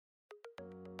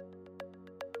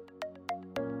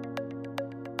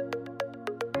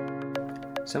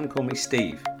Some call me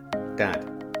Steve, Dad,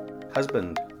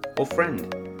 husband, or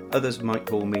friend. Others might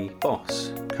call me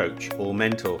boss, coach, or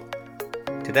mentor.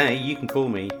 Today, you can call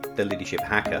me the Leadership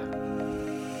Hacker.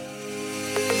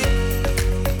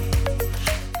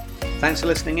 Thanks for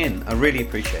listening in. I really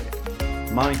appreciate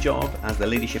it. My job as the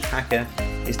Leadership Hacker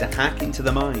is to hack into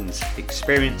the minds,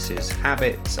 experiences,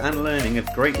 habits, and learning of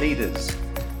great leaders,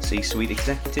 C-suite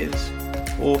executives,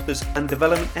 authors, and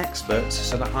development experts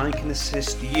so that I can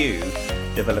assist you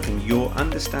developing your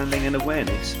understanding and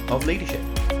awareness of leadership.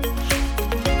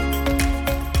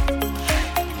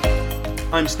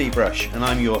 I'm Steve Rush and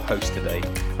I'm your host today.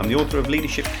 I'm the author of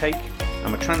Leadership Cake.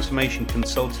 I'm a transformation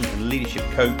consultant and leadership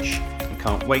coach and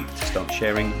can't wait to start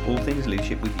sharing all things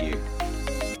leadership with you.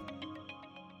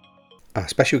 Our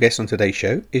special guest on today's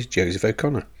show is Joseph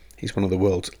O'Connor. He's one of the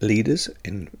world's leaders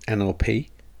in NLP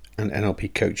and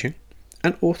NLP coaching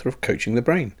and author of Coaching the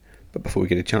Brain. But before we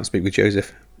get a chance to speak with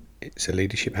Joseph, it's a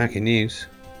Leadership Hacking News.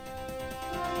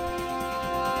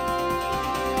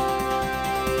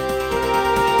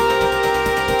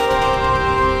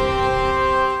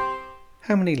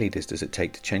 How many leaders does it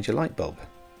take to change a light bulb?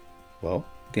 Well,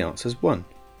 the answer is 1.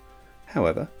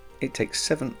 However, it takes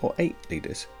 7 or 8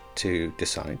 leaders to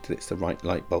decide that it's the right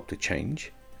light bulb to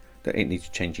change, that it needs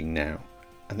changing now,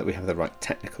 and that we have the right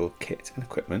technical kit and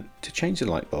equipment to change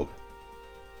the light bulb.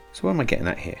 So what am I getting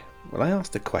at here? Well, I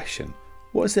asked the question,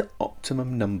 what is the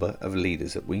optimum number of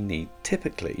leaders that we need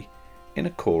typically in a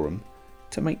quorum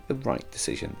to make the right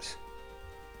decisions?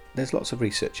 There's lots of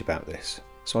research about this,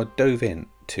 so I dove in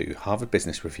to Harvard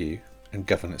Business Review and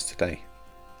Governance Today.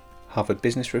 Harvard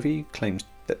Business Review claims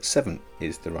that 7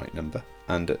 is the right number,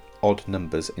 and that odd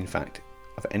numbers, in fact,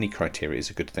 of any criteria is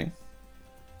a good thing,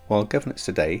 while Governance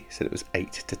Today said it was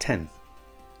 8 to 10.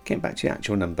 Getting back to the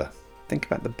actual number, think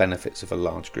about the benefits of a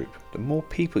large group. The more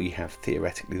people you have,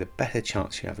 theoretically, the better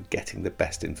chance you have of getting the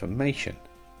best information.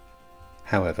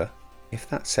 However, if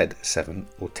that said 7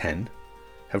 or 10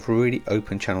 have really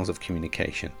open channels of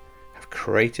communication, have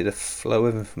created a flow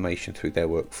of information through their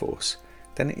workforce,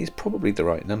 then it is probably the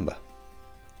right number.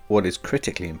 What is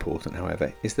critically important,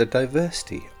 however, is the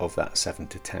diversity of that 7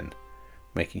 to 10,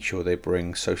 making sure they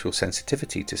bring social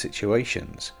sensitivity to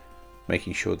situations,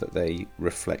 making sure that they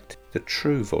reflect the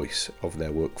true voice of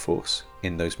their workforce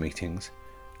in those meetings,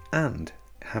 and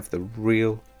have the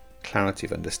real clarity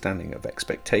of understanding of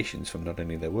expectations from not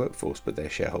only their workforce but their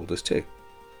shareholders too.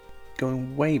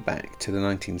 Going way back to the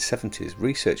 1970s,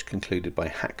 research concluded by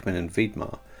Hackman and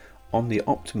Wiedmar on the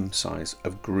optimum size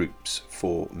of groups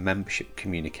for membership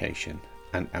communication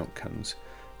and outcomes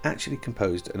actually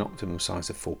composed an optimum size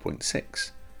of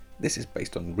 4.6. This is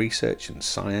based on research and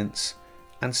science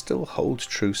and still holds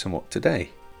true somewhat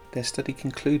today. Their study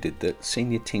concluded that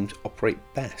senior teams operate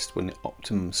best when the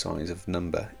optimum size of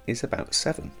number is about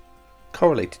 7,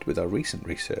 correlated with our recent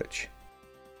research.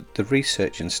 The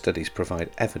research and studies provide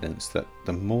evidence that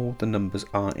the more the numbers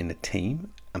are in a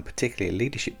team, and particularly a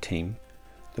leadership team,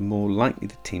 the more likely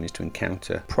the team is to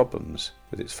encounter problems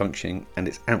with its functioning and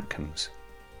its outcomes.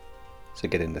 So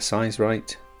getting the size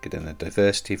right, getting the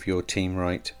diversity of your team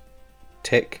right,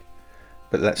 tick,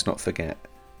 but let's not forget,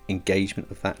 engagement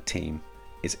of that team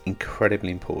is incredibly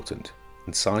important,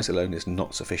 and size alone is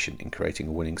not sufficient in creating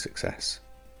a winning success.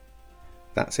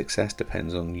 That success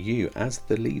depends on you as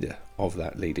the leader of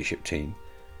that leadership team,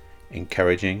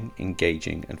 encouraging,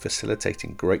 engaging, and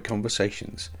facilitating great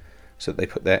conversations so that they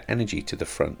put their energy to the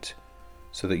front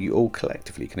so that you all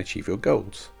collectively can achieve your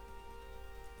goals.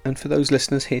 And for those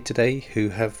listeners here today who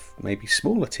have maybe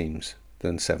smaller teams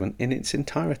than 7 in its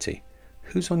entirety,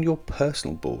 who's on your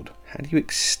personal board? How do you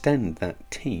extend that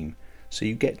team so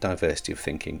you get diversity of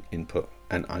thinking, input,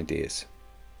 and ideas?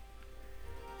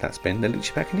 That's been the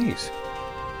Leadership Hacking News.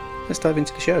 Let's dive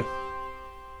into the show.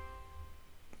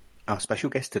 Our special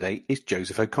guest today is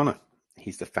Joseph O'Connor.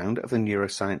 He's the founder of the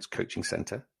Neuroscience Coaching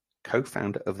Centre,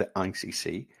 co-founder of the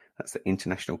ICC, that's the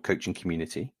International Coaching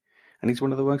Community, and he's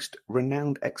one of the most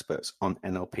renowned experts on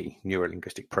NLP,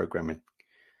 Neuro-Linguistic Programming.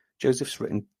 Joseph's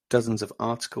written dozens of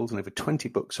articles and over 20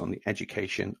 books on the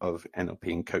education of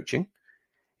NLP and coaching.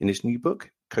 In his new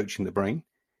book, Coaching the Brain,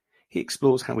 he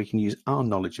explores how we can use our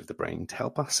knowledge of the brain to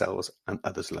help ourselves and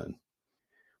others learn.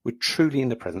 We're truly in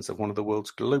the presence of one of the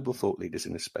world's global thought leaders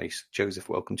in this space. Joseph,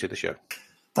 welcome to the show.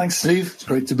 Thanks, Steve. It's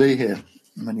great to be here.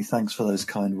 Many thanks for those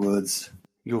kind words.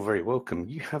 You're very welcome.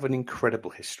 You have an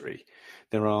incredible history.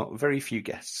 There are very few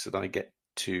guests that I get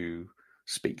to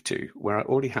speak to where I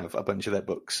already have a bunch of their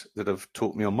books that have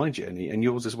taught me on my journey, and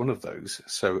yours is one of those.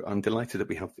 So I'm delighted that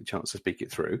we have the chance to speak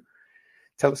it through.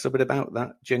 Tell us a bit about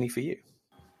that journey for you.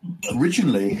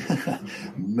 Originally,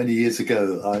 many years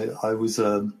ago, I was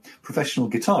a professional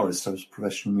guitarist. I was a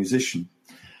professional musician.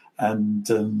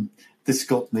 And this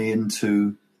got me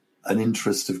into an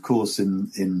interest, of course,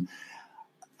 in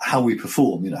how we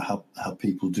perform, how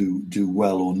people do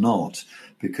well or not.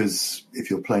 Because if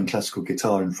you're playing classical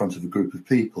guitar in front of a group of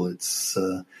people, it's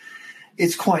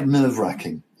quite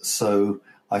nerve-wracking. So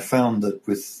I found that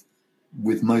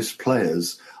with most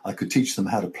players, I could teach them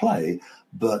how to play,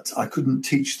 but I couldn't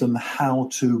teach them how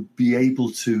to be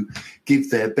able to give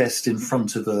their best in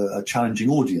front of a challenging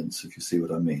audience, if you see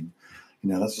what I mean.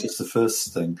 That's just the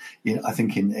first thing. I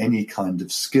think in any kind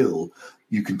of skill,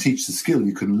 you can teach the skill,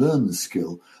 you can learn the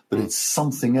skill, but it's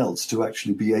something else to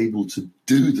actually be able to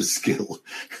do the skill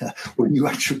when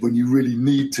you really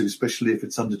need to, especially if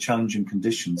it's under challenging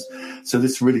conditions. So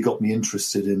this really got me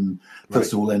interested in,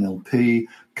 first of all, NLP,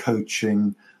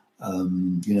 coaching,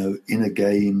 in a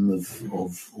game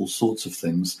of all sorts of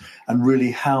things, and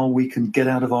really how we can get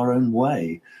out of our own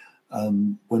way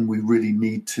when we really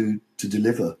need to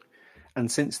deliver.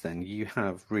 And since then, you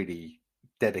have really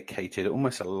dedicated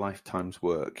almost a lifetime's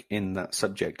work in that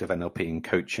subject of NLP and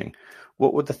coaching.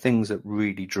 What were the things that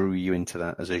really drew you into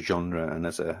that as a genre and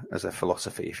as a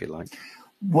philosophy, if you like?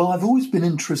 Well, I've always been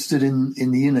interested in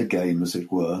the inner game, as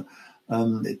it were.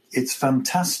 It's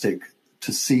fantastic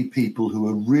to see people who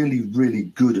are really, really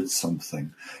good at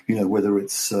something, whether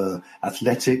it's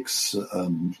athletics,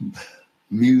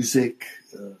 music,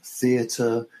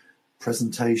 theatre,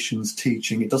 presentations,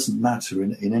 teaching, it doesn't matter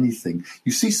in anything.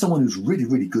 You see someone who's really,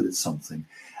 really good at something,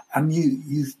 and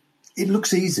it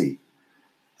looks easy.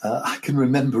 I can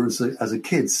remember as a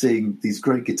kid seeing these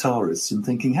great guitarists and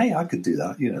thinking, hey, I could do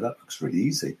that. That looks really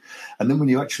easy. And then when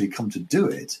you actually come to do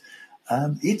it,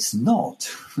 it's not.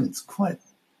 It's quite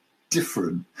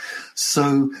different.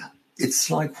 So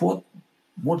it's like what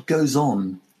goes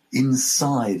on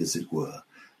inside, as it were.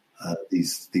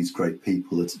 These great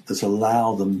people that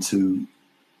allow them to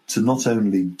not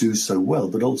only do so well,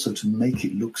 but also to make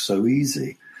it look so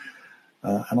easy.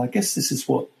 And I guess this is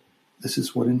what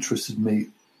interested me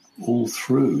all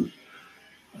through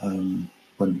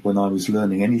when I was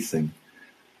learning anything.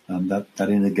 That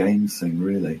inner game thing,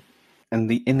 really. And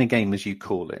the inner game, as you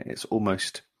call it, it's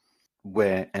almost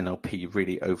where NLP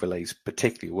really overlays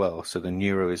particularly well. So the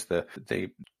neuro is the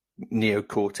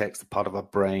neocortex, the part of our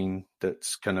brain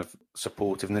that's kind of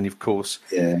supportive, and then of course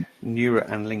neuro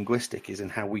and linguistic is in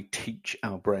how we teach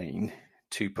our brain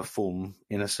to perform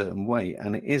in a certain way,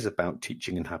 and it is about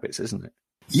teaching and habits, isn't it?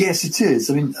 Yes, it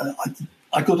is. I mean,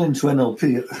 I got into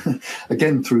NLP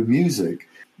again through music,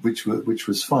 which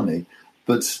was funny,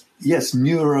 but yes,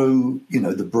 neuro,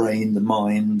 the brain, the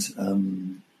mind,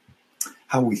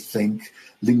 how we think,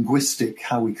 linguistic,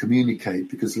 how we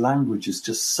communicate, because language is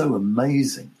just so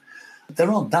amazing.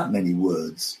 There aren't that many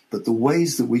words, but the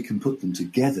ways that we can put them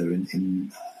together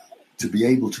in to be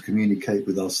able to communicate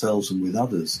with ourselves and with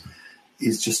others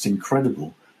is just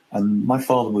incredible. And my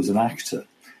father was an actor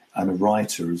and a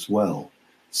writer as well,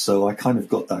 so I kind of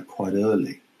got that quite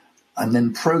early. And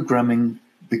then programming,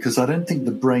 because I don't think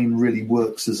the brain really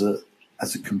works as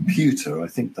a computer. I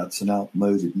think that's an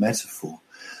outmoded metaphor.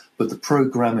 But the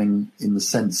programming in the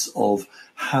sense of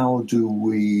how do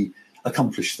we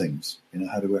accomplish things,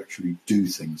 how do we actually do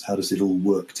things? How does it all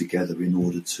work together in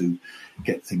order to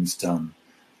get things done?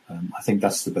 I think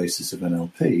that's the basis of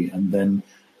NLP. And then,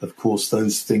 of course,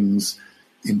 those things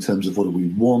in terms of what do we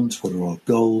want, what are our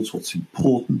goals, what's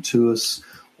important to us,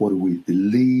 what do we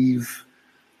believe,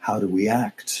 how do we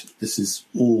act? This is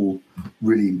all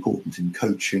really important in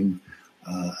coaching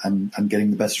and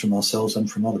getting the best from ourselves and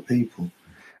from other people.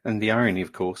 And the irony,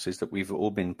 of course, is that we've all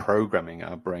been programming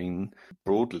our brain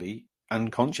broadly,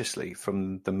 unconsciously,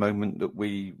 from the moment that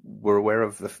we were aware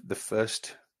of the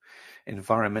first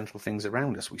environmental things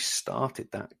around us. We started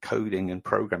that coding and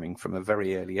programming from a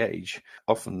very early age.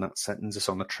 Often that sends us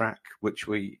on a track which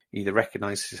we either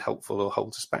recognize as helpful or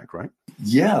holds us back, right?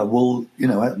 Yeah, well,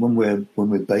 when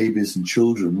we're babies and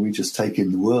children, we just take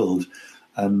in the world.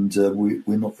 And we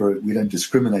don't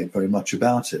discriminate very much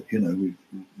about it.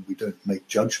 We don't make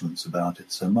judgments about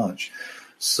it so much.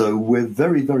 So we're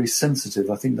very, very sensitive.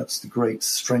 I think that's the great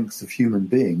strength of human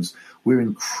beings. We're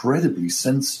incredibly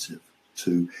sensitive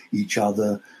to each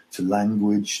other, to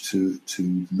language, to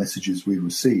the messages we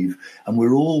receive. And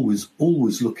we're always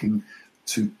looking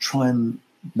to try and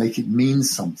make it mean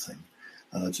something,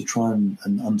 to try and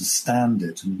understand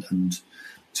it and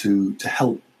to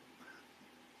help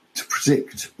to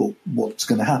predict what's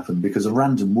going to happen, because a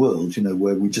random world,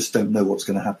 where we just don't know what's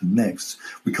going to happen next,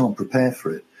 we can't prepare for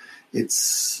it.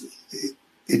 It's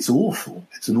it's awful.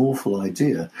 It's an awful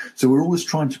idea. So we're always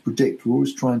trying to predict. We're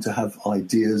always trying to have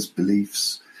ideas,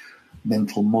 beliefs,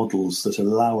 mental models that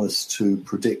allow us to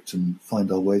predict and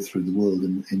find our way through the world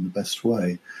in the best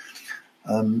way.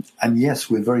 And yes,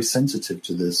 we're very sensitive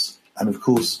to this. And of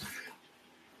course,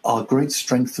 our great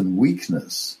strength and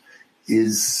weakness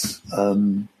is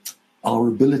our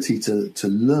ability to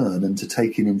learn and to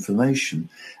take in information.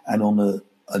 And on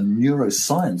a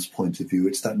neuroscience point of view,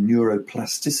 it's that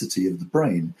neuroplasticity of the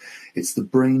brain. It's the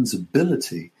brain's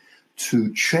ability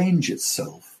to change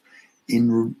itself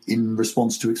in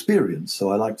response to experience.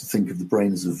 So I like to think of the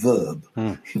brain as a verb.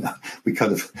 You know, we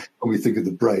kind of, when we think of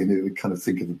the brain, we kind of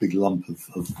think of a big lump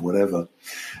of whatever.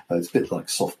 It's a bit like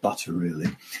soft butter,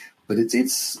 really. But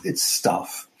it's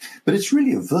stuff. But it's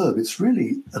really a verb. It's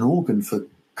really an organ for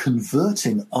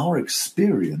converting our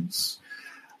experience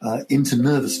into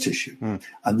nervous tissue.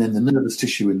 And then the nervous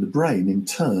tissue in the brain, in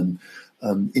turn,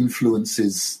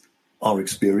 influences our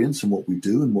experience and what we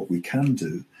do and what we can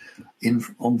do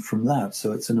on from that.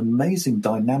 So it's an amazing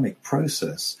dynamic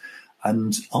process.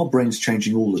 And our brain's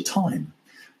changing all the time.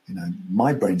 You know,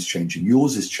 my brain's changing,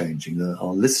 yours is changing,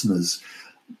 our listeners'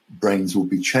 brains will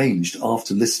be changed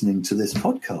after listening to this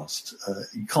podcast.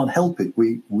 You can't help it.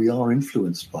 We are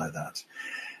influenced by that.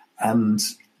 And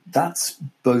that's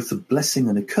both a blessing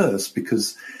and a curse,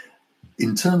 because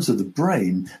in terms of the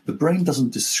brain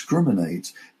doesn't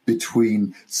discriminate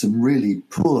between some really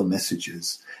poor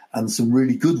messages and some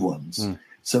really good ones.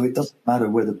 So it doesn't matter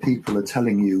whether people are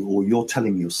telling you or you're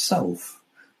telling yourself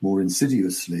more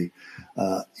insidiously,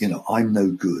 I'm no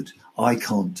good, I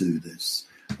can't do this,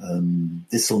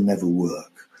 this'll never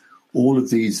work. All of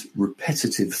these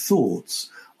repetitive thoughts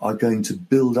are going to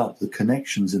build up the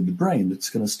connections in the brain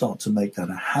that's going to start to make that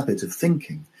a habit of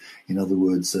thinking. In other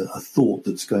words, a thought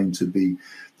that's going to be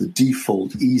the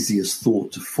default, easiest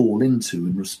thought to fall into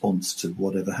in response to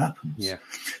whatever happens. Yeah.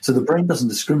 So the brain doesn't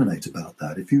discriminate about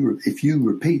that. If you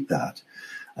repeat that,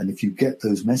 and if you get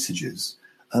those messages,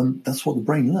 that's what the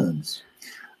brain learns.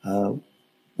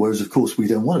 Whereas, of course, we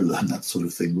don't want to learn that sort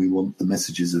of thing. We want the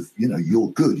messages of, you're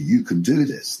good, you can do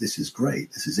this, this is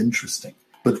great, this is interesting.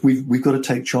 But we've got to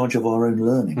take charge of our own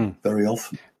learning very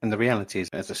often. And the reality is,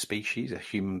 as a species, a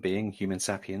human being, human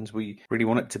sapiens, we really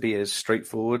want it to be as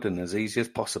straightforward and as easy as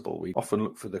possible. We often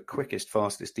look for the quickest,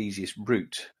 fastest, easiest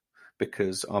route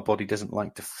because our body doesn't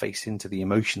like to face into the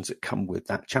emotions that come with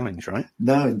that challenge, right?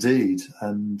 No, indeed.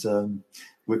 And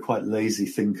we're quite lazy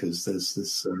thinkers. There's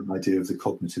this idea of the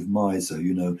cognitive miser,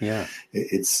 Yeah.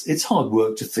 It's hard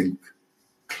work to think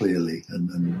clearly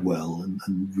and well,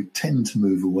 and we tend to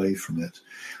move away from it,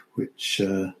 which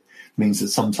means that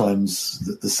sometimes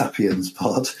the sapiens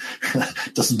part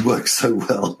doesn't work so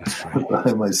well with the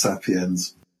Homo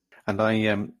sapiens. And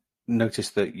I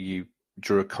noticed that you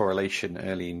drew a correlation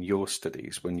early in your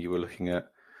studies when you were looking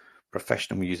at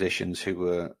professional musicians who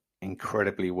were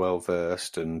incredibly well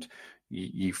versed, and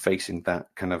you facing that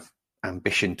kind of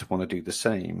ambition to want to do the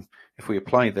same. If we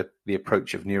apply the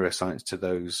approach of neuroscience to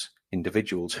those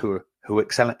individuals who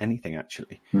excel at anything,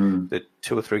 actually, the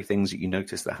two or three things that you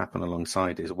notice that happen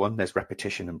alongside is, one, there's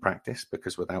repetition and practice,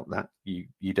 because without that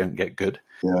you don't get good.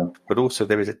 Yeah. But also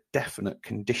there is a definite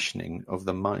conditioning of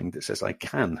the mind that says I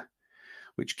can,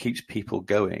 which keeps people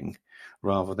going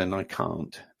rather than I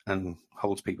can't, and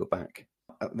holds people back.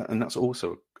 And that's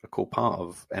also a core part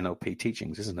of NLP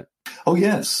teachings, isn't it? Oh,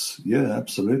 yes. Yeah,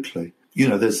 absolutely.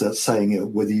 There's that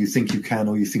saying, whether you think you can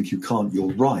or you think you can't,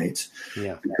 you're right.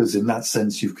 Yeah. Because in that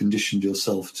sense, you've conditioned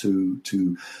yourself to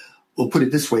or put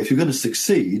it this way, if you're going to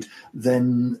succeed,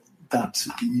 then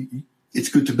it's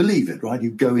good to believe it, right?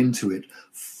 You go into it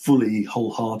fully,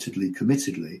 wholeheartedly,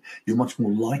 committedly, you're much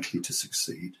more likely to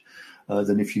succeed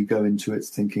than if you go into it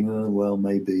thinking, oh, well,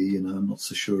 maybe, I'm not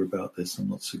so sure about this, I'm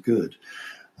not so good.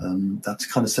 That's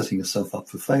kind of setting yourself up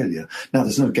for failure. Now,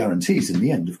 there's no guarantees in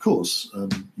the end, of course.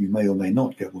 You may or may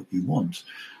not get what you want,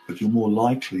 but you're more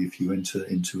likely if you enter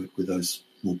into it with those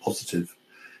more positive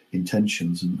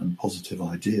intentions and positive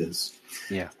ideas.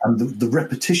 Yeah. And the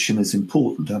repetition is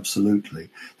important, absolutely.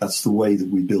 That's the way that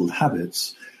we build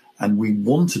habits. And we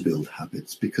want to build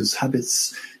habits because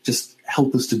habits just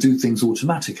help us to do things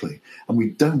automatically. And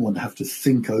we don't want to have to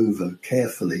think over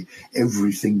carefully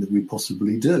everything that we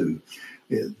possibly do.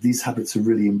 These habits are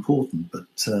really important,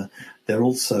 but they're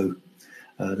also,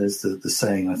 there's the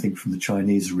saying, I think, from the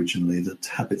Chinese originally, that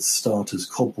habits start as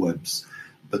cobwebs,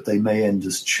 but they may end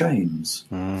as chains.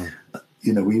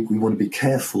 we want to be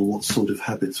careful what sort of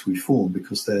habits we form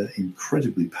because they're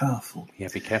incredibly powerful. Yeah,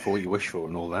 be careful what you wish for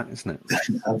and all that, isn't it?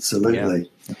 Absolutely.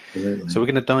 Yeah. Absolutely. So we're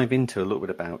going to dive into a little bit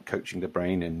about coaching the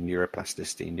brain and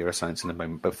neuroplasticity and neuroscience in a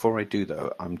moment. Before I do,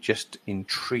 though, I'm just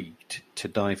intrigued to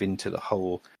dive into the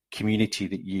whole community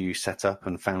that you set up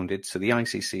and founded. So the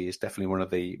ICC is definitely one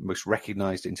of the most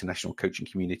recognized international coaching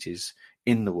communities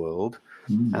in the world.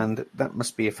 And that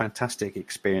must be a fantastic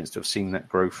experience to have seen that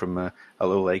grow from a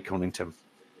little acorn into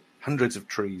hundreds of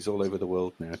trees all over the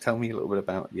world now. Tell me a little bit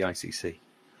about the ICC.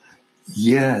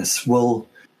 Yes, well,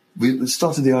 we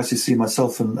started the ICC,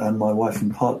 myself and my wife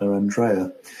and partner,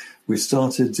 Andrea. We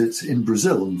started it in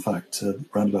Brazil, in fact,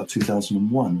 around about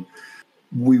 2001.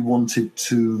 We wanted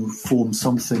to form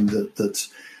something that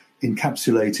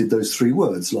encapsulated those three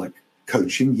words, like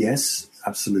coaching. Yes,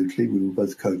 absolutely. We were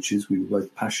both coaches. We were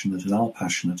both passionate and are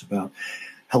passionate about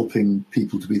helping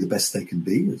people to be the best they can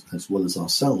be, as well as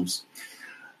ourselves.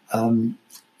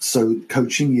 So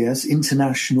coaching, yes.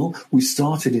 International. We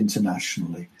started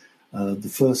internationally. The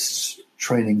first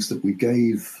trainings that we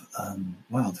gave,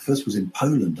 the first was in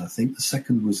Poland, I think. The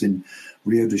second was in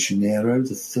Rio de Janeiro.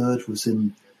 The third was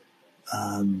in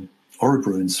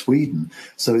Örebro in Sweden.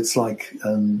 So it's like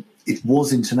it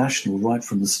was international right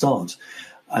from the start.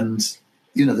 And,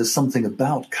 there's something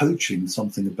about coaching,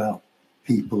 something about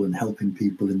people and helping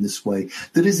people in this way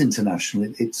that is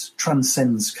international. It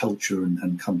transcends culture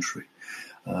and country.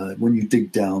 When you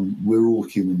dig down, we're all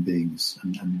human beings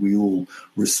and we all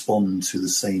respond to the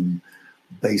same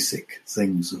basic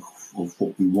things of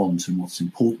what we want and what's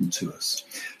important to us.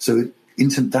 So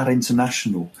that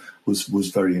international was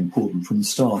very important from the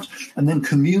start. And then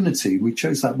community, we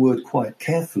chose that word quite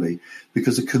carefully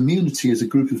because a community is a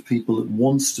group of people that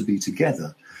wants to be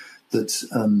together, that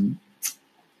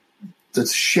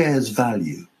shares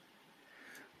value.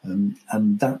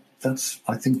 And that's,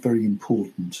 I think, very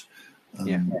important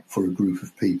for a group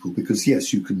of people because,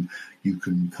 yes, you can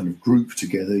kind of group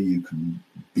together, you can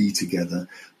be together,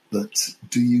 but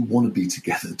do you want to be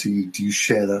together? Do you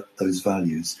share those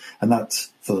values? And that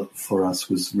for us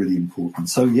was really important.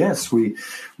 So yes, we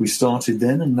started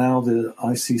then, and now the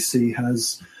ICC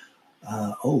has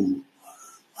I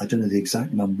don't know the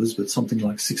exact numbers, but something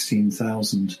like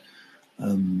 16,000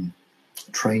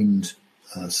 trained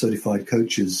certified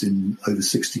coaches in over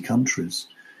 60 countries,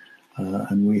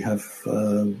 and we have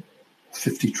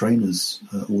 50 trainers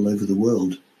all over the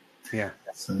world. Yeah,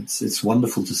 so it's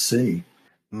wonderful to see.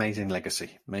 Amazing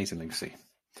legacy.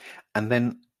 And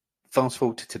then fast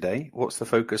forward to today, what's the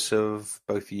focus of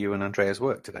both you and Andrea's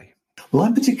work today? Well,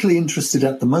 I'm particularly interested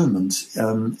at the moment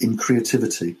in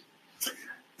creativity.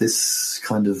 This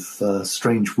kind of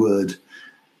strange word.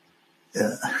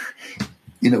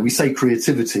 We say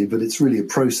creativity, but it's really a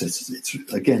process.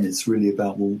 It's really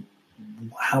about, well,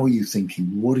 how are you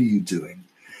thinking? What are you doing?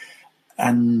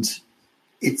 And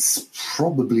it's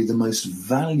probably the most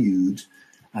valued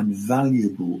and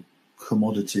valuable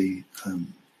commodity,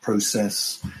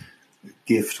 process,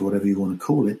 gift, whatever you want to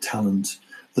call it, talent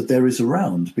that there is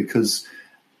around. Because,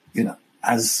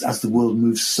 as the world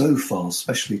moves so fast,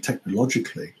 especially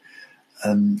technologically,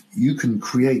 you can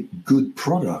create good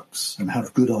products and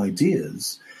have good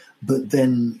ideas, but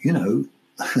then,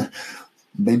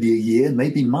 maybe a year,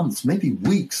 maybe months, maybe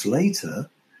weeks later,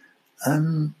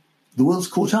 the world's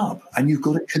caught up and you've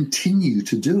got to continue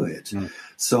to do it. Mm.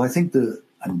 So I think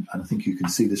and I think you can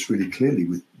see this really clearly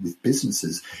with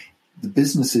businesses. The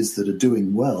businesses that are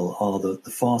doing well are the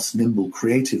fast, nimble,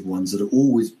 creative ones that are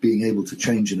always being able to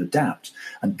change and adapt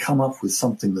and come up with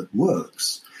something that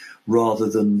works, rather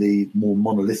than the more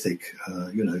monolithic,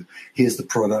 here's the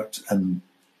product and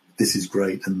this is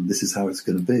great and this is how it's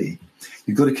going to be.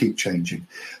 You've got to keep changing.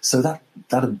 So that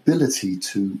ability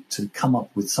to come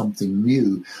up with something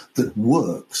new that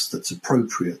works, that's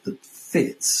appropriate, that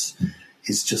fits,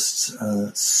 is just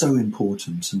so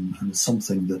important and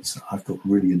something that I've got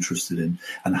really interested in,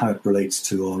 and how it relates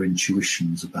to our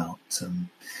intuitions about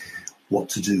what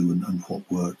to do and what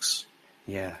works.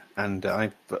 Yeah, and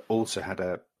I've also had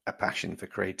a passion for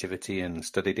creativity and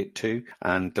studied it too,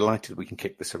 and delighted we can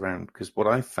kick this around, because what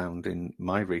I've found in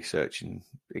my research and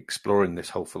exploring this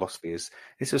whole philosophy is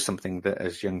this is something that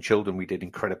as young children we did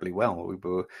incredibly well. We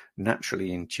were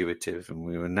naturally intuitive and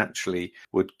we were naturally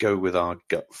would go with our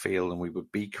gut feel and we would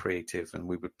be creative and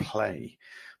we would play.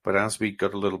 But as we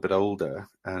got a little bit older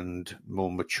and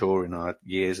more mature in our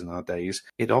years and our days,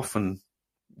 it often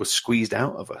was squeezed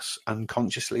out of us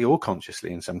unconsciously or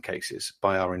consciously in some cases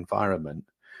by our environment.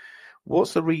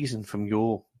 What's the reason from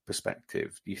your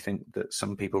perspective, do you think that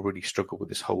some people really struggle with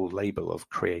this whole label of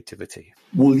creativity?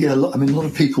 Well, yeah, I mean, a lot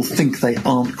of people think they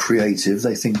aren't creative.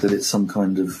 They think that it's some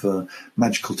kind of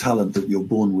magical talent that you're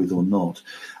born with or not.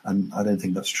 And I don't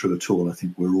think that's true at all. I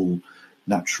think we're all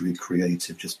naturally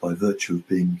creative just by virtue of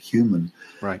being human.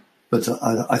 Right. But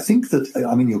I think that,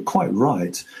 I mean, you're quite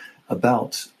right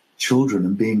about children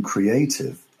and being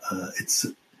creative.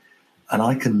 And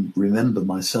I can remember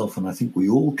myself, and I think we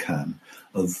all can,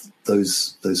 of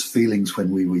those feelings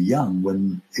when we were young,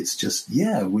 when it's just,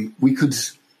 we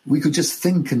could just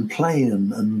think and play,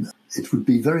 and it would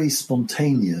be very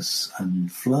spontaneous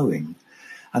and flowing.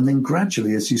 And then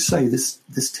gradually, as you say,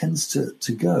 this tends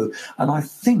to go. And I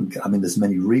think, I mean, there's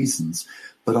many reasons,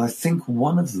 but I think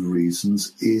one of the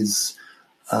reasons is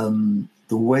the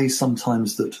way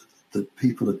sometimes that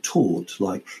people are taught,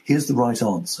 like, here's the right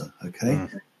answer, okay?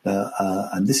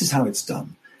 And this is how it's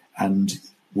done. And,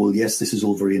 well, yes, this is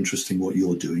all very interesting what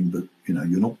you're doing, but, you know,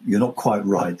 you're not quite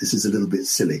right. This is a little bit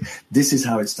silly. This is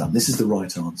how it's done. This is the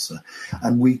right answer.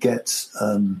 And we get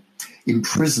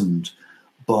imprisoned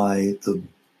by the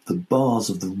bars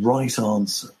of the right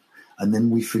answer. And then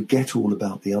we forget all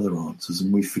about the other answers.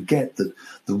 And we forget that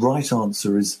the right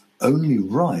answer is only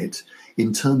right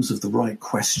in terms of the right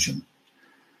question.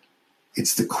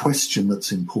 It's the question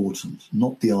that's important,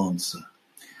 not the answer.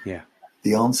 Yeah.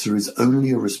 The answer is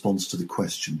only a response to the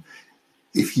question.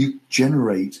 If you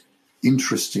generate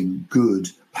interesting, good,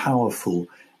 powerful,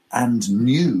 and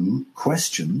new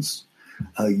questions,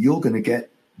 you're going to get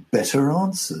better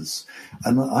answers.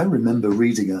 And I remember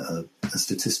reading a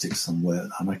statistic somewhere,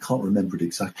 and I can't remember it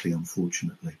exactly,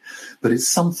 unfortunately, but it's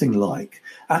something like,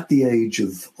 at the age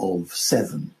of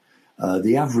 7,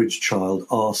 the average child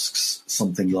asks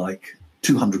something like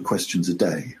 200 questions a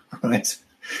day, right?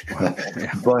 Wow.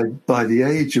 Yeah. By the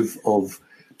age of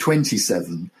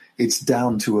 27, it's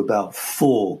down to about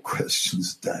 4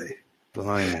 questions a day.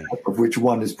 Blimey. Of which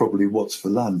one is probably what's for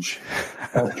lunch.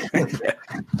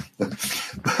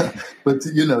 But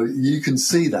you know, you can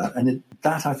see that, and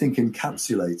that I think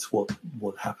encapsulates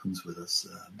what happens with us,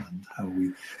 and how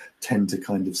we tend to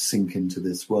kind of sink into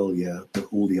this. Well, yeah, but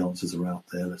all the answers are out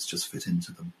there. Let's just fit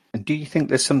into them. And do you think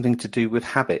there's something to do with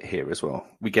habit here as well?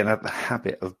 We get out of the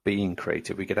habit of being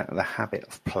creative. We get out of the habit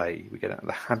of play. We get out of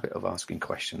the habit of asking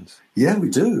questions. Yeah, we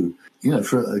do. You know,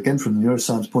 again, from the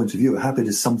neuroscience point of view, a habit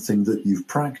is something that you've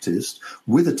practiced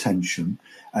with attention,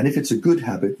 and if it's a good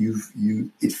habit,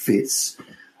 it fits,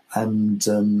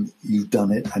 and you've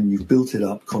done it, and you've built it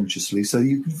up consciously, so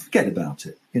you can forget about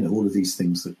it. You know, all of these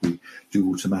things that we do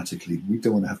automatically, we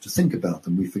don't want to have to think about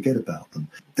them. We forget about them.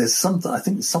 I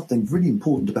think there's something really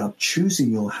important about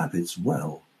choosing your habits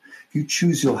well. If you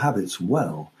choose your habits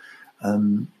well,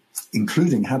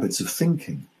 including habits of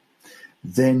thinking,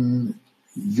 then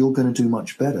you're going to do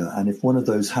much better. And if one of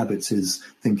those habits is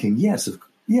thinking,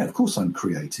 of course I'm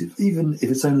creative, even if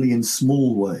it's only in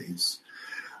small ways.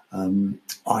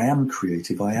 I am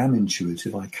creative, I am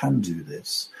intuitive, I can do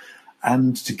this.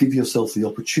 And to give yourself the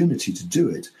opportunity to do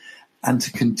it, and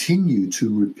to continue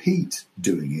to repeat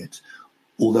doing it,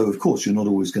 although, of course, you're not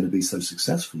always going to be so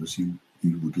successful as you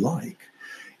would like.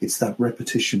 It's that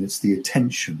repetition, it's the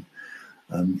attention,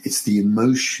 it's the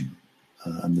emotion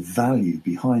and the value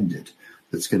behind it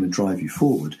that's going to drive you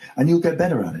forward. And you'll get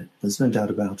better at it. There's no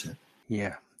doubt about it.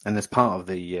 Yeah. And there's part of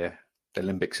the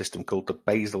limbic system called the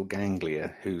basal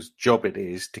ganglia, whose job it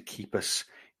is to keep us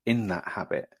in that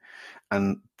habit.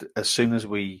 And as soon as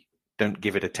we don't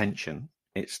give it attention,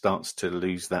 it starts to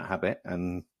lose that habit.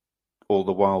 And all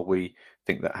the while we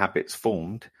think that habit's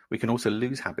formed, we can also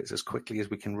lose habits as quickly as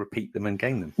we can repeat them and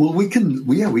gain them. Well, we can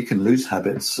lose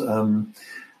habits. And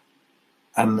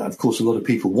of course, a lot of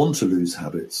people want to lose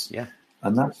habits. Yeah.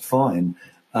 And that's fine.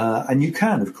 And you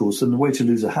can, of course. And the way to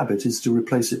lose a habit is to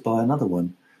replace it by another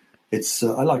one. It's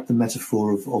I like the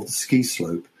metaphor of the ski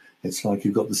slope. It's like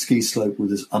you've got the ski slope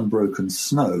with this unbroken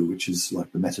snow, which is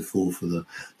like the metaphor for the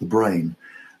brain,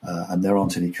 and there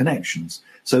aren't any connections.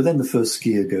 So then the first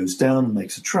skier goes down and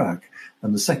makes a track,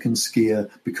 and the second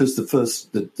skier, because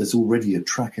there's already a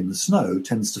track in the snow,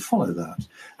 tends to follow that,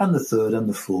 and the third and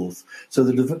the fourth. So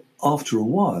that after a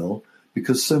while,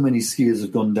 because so many skiers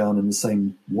have gone down in the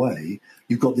same way,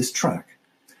 you've got this track,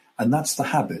 and that's the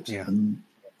habit. Yeah.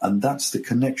 And that's the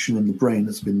connection in the brain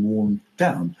that's been worn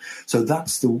down. So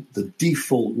that's the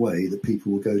default way that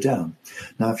people will go down.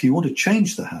 Now, if you want to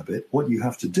change the habit, what you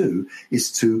have to do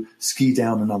is to ski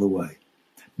down another way,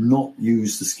 not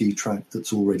use the ski track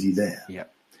that's already there. Yeah.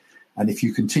 And if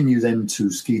you continue then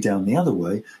to ski down the other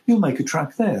way, you'll make a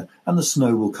track there, and the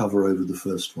snow will cover over the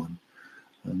first one.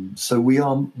 So we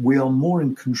are more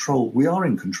in control. We are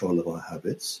in control of our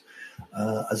habits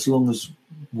as long as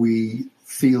we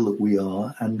feel that we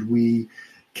are, and we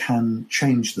can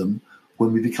change them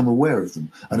when we become aware of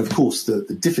them. And of course, the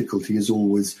difficulty is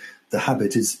always the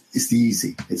habit is the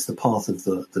easy. It's the path of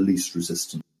the least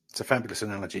resistance. It's a fabulous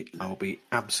analogy. I'll be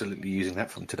absolutely using that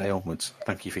from today onwards.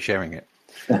 Thank you for sharing it.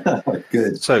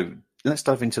 Good. So let's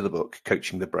dive into the book,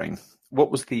 Coaching the Brain.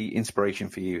 What was the inspiration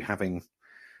for you having,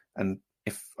 and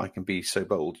if I can be so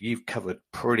bold, you've covered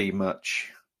pretty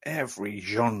much every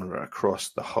genre across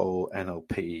the whole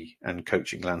NLP and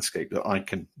coaching landscape that I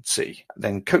can see.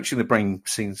 Then Coaching the Brain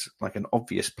seems like an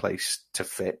obvious place to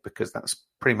fit, because that's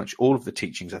pretty much all of the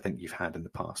teachings I think you've had in the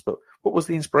past. But what was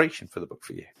the inspiration for the book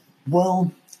for you?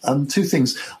 Well, two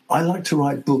things. I like to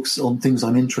write books on things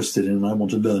I'm interested in and I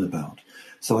want to learn about.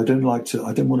 So I don't want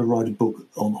to write a book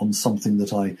on something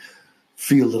that I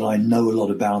feel that I know a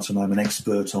lot about and I'm an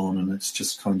expert on, and it's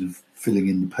just kind of filling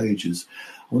in the pages.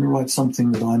 I want to write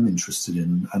something that I'm interested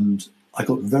in. And I've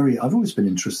always been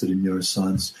interested in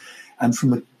neuroscience. And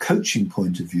from a coaching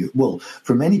point of view, well,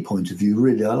 from any point of view,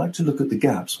 really, I like to look at the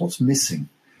gaps. What's missing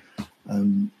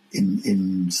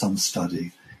in some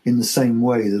study? In the same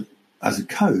way that as a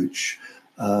coach,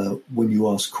 when you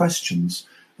ask questions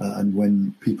and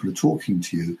when people are talking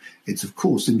to you, it's of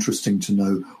course interesting to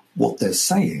know what they're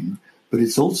saying, but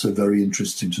it's also very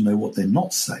interesting to know what they're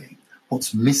not saying,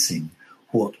 what's missing,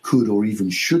 what could or even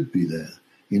should be there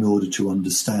in order to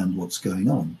understand what's going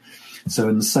on. So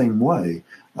in the same way,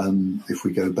 if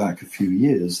we go back a few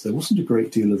years, there wasn't a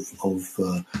great deal of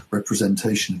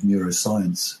representation of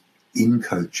neuroscience in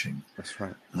coaching. That's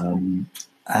right.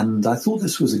 And I thought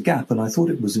this was a gap, and I thought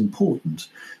it was important,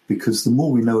 because the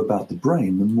more we know about the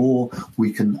brain, the more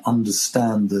we can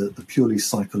understand the purely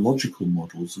psychological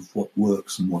models of what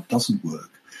works and what doesn't work.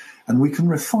 And we can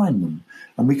refine them,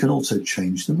 and we can also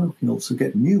change them, and we can also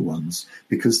get new ones,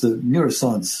 because the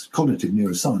cognitive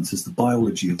neuroscience is the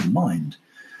biology of the mind.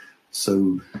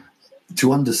 So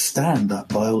to understand that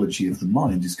biology of the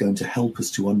mind is going to help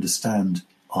us to understand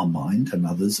our mind and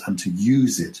others and to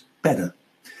use it better.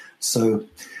 So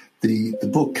the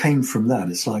book came from that.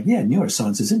 It's like, yeah,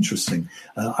 neuroscience is interesting.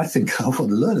 I think I want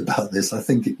to learn about this. I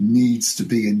think it needs to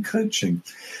be in coaching.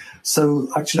 So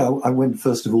actually, I went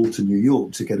first of all to New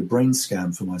York to get a brain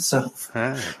scan for myself.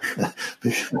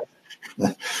 It's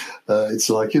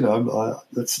like,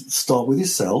 let's start with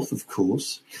yourself, of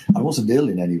course. I wasn't ill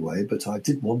in any way, but I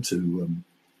did want to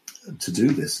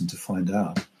do this and to find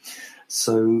out.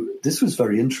 So this was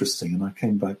very interesting, and I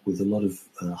came back with a lot of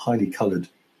highly coloured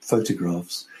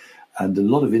photographs and a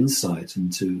lot of insight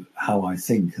into how I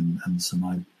think, and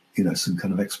some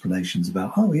kind of explanations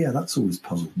about, oh yeah, that's always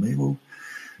puzzled me. Well,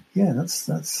 yeah, that's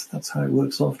how it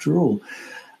works after all.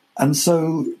 And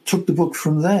so took the book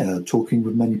from there, talking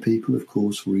with many people, of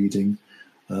course, reading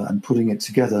and putting it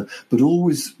together, but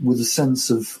always with a sense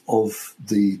of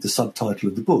the subtitle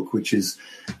of the book, which is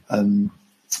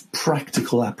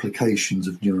practical applications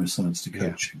of neuroscience to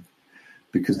coaching.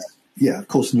 Because, yeah, of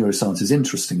course, neuroscience is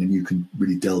interesting, and you can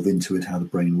really delve into it, how the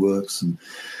brain works, and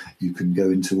you can go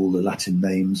into all the Latin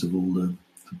names of all the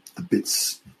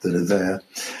bits that are there.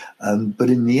 But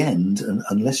in the end,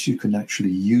 unless you can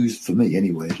actually use, for me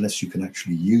anyway, unless you can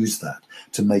actually use that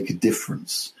to make a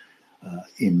difference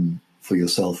for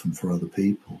yourself and for other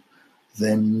people,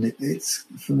 then it's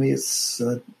only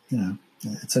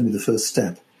the first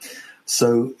step.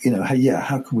 So,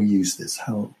 how can we use this?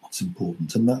 What's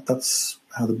important? And that's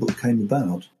how the book came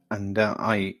about. And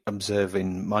I observe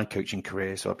in my coaching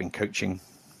career, so I've been coaching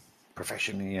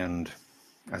professionally and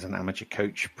as an amateur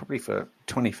coach probably for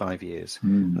 25 years.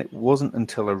 And it wasn't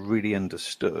until I really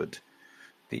understood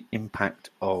the impact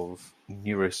of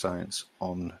neuroscience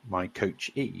on my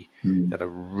coachee that I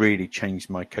really changed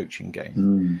my coaching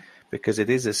game. Because it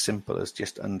is as simple as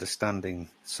just understanding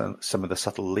some of the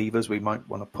subtle levers we might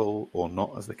want to pull or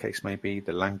not, as the case may be,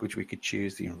 the language we could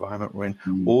choose, the environment we're in.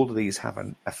 All of these have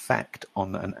an effect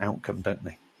on an outcome, don't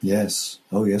they? Yes.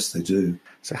 Oh, yes, they do.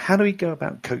 So how do we go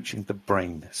about coaching the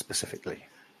brain specifically?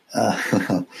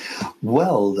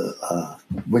 Well,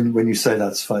 when you say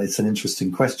that's fine, it's an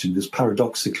interesting question, because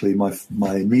paradoxically,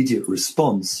 my immediate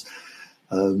response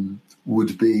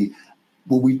would be,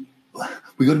 well, we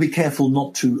got to be careful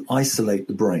not to isolate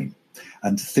the brain,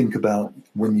 and to think about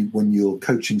when you're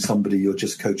coaching somebody, you're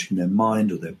just coaching their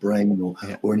mind or their brain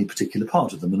or any particular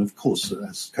part of them. And of course,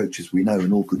 as coaches, we know,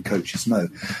 and all good coaches know,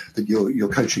 that you're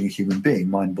coaching a human being,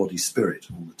 mind, body, spirit,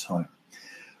 all the time.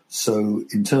 So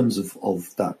in terms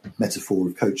of that metaphor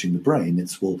of coaching the brain,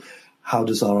 it's, well, how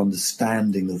does our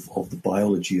understanding of the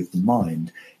biology of the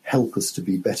mind help us to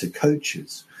be better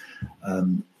coaches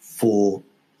for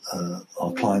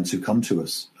our clients who come to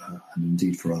us, and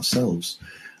indeed for ourselves,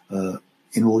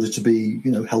 in order to be,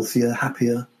 healthier,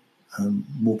 happier,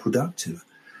 more productive.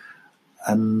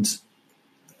 And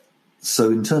so,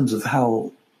 in terms of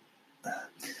how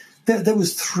there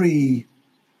was three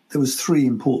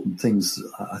important things.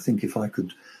 I think if I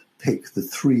could pick the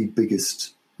three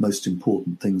biggest, most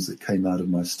important things that came out of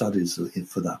my studies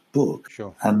for that book,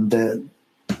 sure. And they're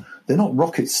not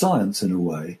rocket science in a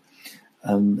way.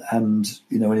 And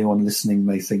anyone listening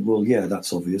may think, well, yeah,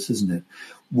 that's obvious, isn't it?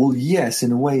 Well, yes,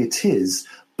 in a way it is.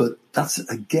 But that's,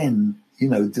 again,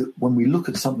 when we look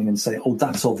at something and say, oh,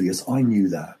 that's obvious, I knew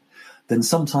that, then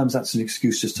sometimes that's an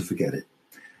excuse just to forget it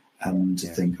and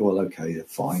think, well, okay,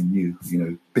 fine,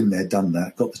 been there, done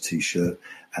that, got the T-shirt,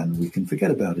 and we can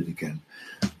forget about it again.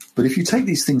 But if you take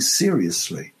these things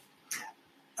seriously,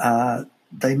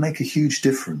 they make a huge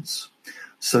difference.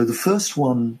 So the first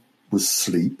one was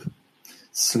sleep.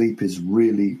 Sleep is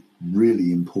really,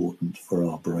 really important for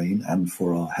our brain and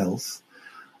for our health.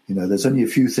 There's only a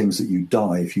few things that you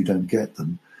die if you don't get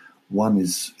them. One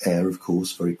is air, of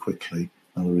course, very quickly.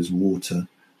 Another is water,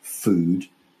 food.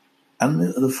 And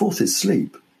the fourth is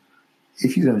sleep.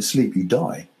 If you don't sleep, you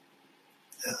die.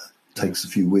 It takes a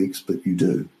few weeks, but you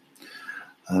do.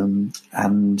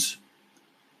 And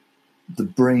the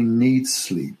brain needs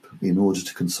sleep in order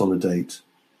to consolidate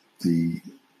the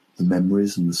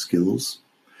memories and the skills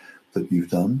that you've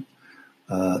done.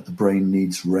 The brain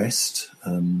needs rest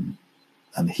and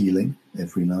healing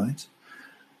every night.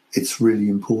 It's really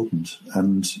important.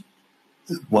 And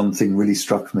one thing really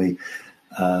struck me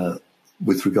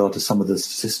with regard to some of the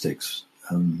statistics,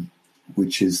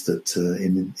 which is that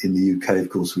in the UK, of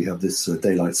course, we have this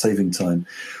daylight saving time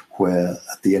where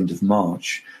at the end of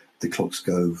March, the clocks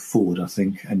go forward, I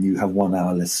think, and you have 1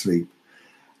 hour less sleep.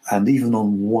 And even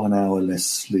on 1 hour less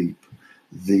sleep,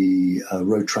 the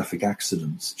road traffic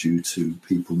accidents due to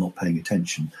people not paying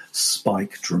attention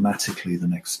spike dramatically the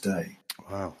next day.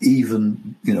 Wow.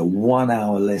 Even, 1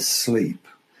 hour less sleep.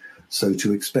 So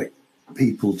to expect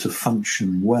people to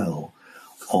function well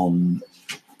on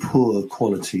poor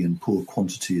quality and poor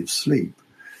quantity of sleep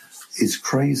is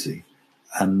crazy.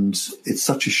 And it's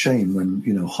such a shame when,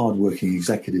 hardworking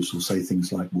executives will say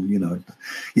things like, well,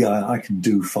 I can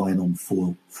do fine on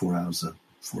four hours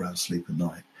sleep a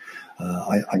night.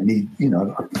 I need,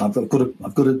 I've got a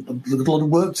lot of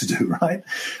work to do, right?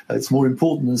 It's more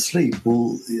important than sleep.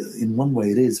 Well, in one way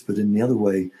it is, but in the other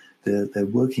way, they're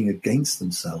working against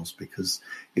themselves, because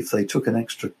if they took an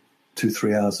extra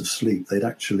 2-3 hours of sleep, they'd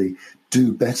actually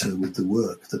do better with the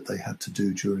work that they had to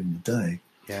do during the day.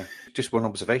 Yeah. Just one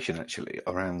observation, actually,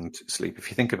 around sleep. If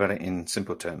you think about it in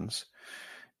simple terms,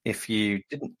 if you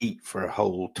didn't eat for a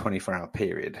whole 24-hour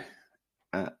period,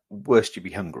 at worst, you'd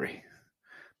be hungry.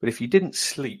 But if you didn't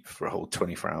sleep for a whole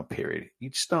 24-hour period,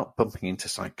 you'd start bumping into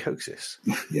psychosis.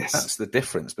 Yes. That's the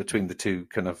difference between the two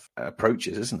kind of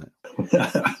approaches, isn't it?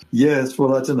 Yes.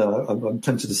 Well, I don't know. I'm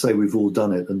tempted to say we've all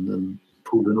done it and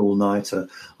pulled an all-nighter.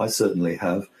 I certainly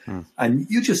have. And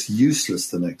you're just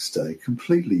useless the next day,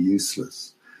 completely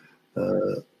useless.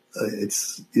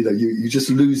 It's, you just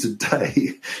lose a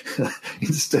day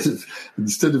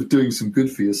instead of doing some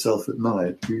good for yourself at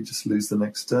night, you just lose the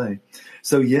next day.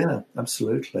 So yeah,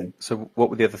 absolutely. So what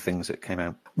were the other things that came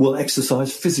out? Well,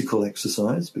 exercise, physical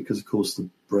exercise, because of course the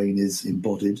brain is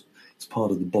embodied. It's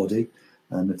part of the body.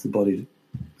 And if the body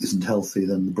isn't healthy,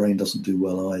 then the brain doesn't do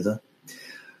well either.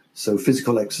 So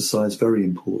physical exercise, very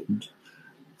important.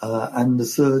 And the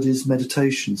third is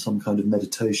meditation. Some kind of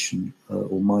meditation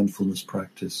or mindfulness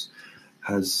practice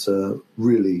has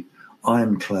really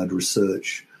ironclad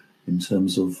research in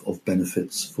terms of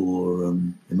benefits for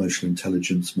emotional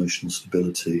intelligence, emotional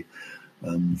stability,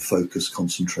 focus,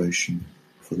 concentration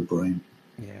for the brain.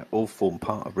 Yeah, all form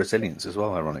part of resilience as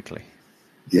well, ironically.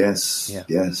 Yes, yeah.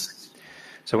 Yes.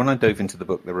 So when I dove into the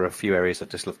book, there were a few areas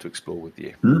I'd just love to explore with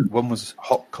you. One was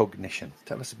hot cognition.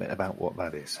 Tell us a bit about what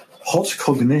that is. Hot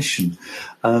cognition.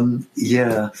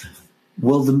 Yeah.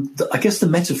 Well, I guess the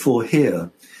metaphor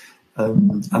here,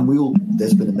 and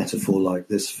there's been a metaphor like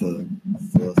this for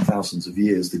thousands of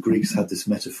years. The Greeks had this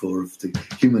metaphor of the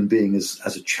human being as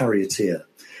a charioteer.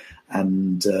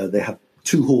 And they have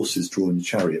two horses drawing the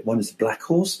chariot. One is the black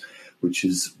horse, which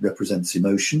represents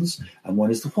emotions, and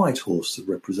one is the white horse that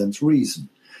represents reason.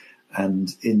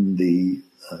 And in the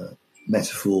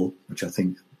metaphor, which I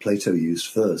think Plato used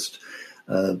first,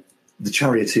 the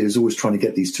charioteer is always trying to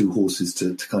get these two horses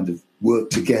to kind of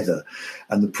work together.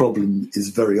 And the problem is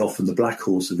very often the black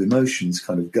horse of emotions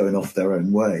kind of going off their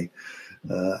own way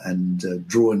and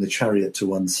drawing the chariot to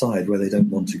one side where they don't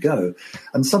want to go.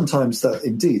 And sometimes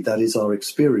that is our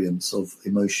experience of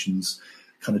emotions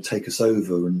kind of take us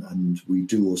over, and we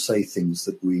do or say things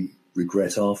that we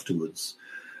regret afterwards,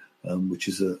 which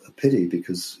is a pity,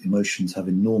 because emotions have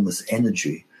enormous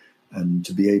energy, and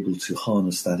to be able to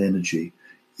harness that energy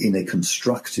in a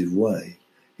constructive way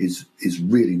is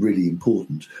really, really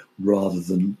important, rather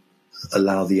than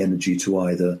allow the energy to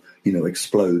either,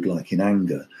 explode like in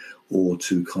anger, or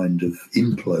to kind of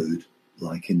implode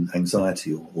like in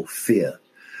anxiety or fear,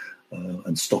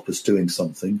 and stop us doing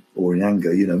something, or in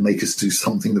anger, make us do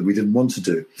something that we didn't want to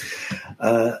do.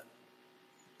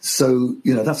 So,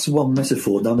 that's one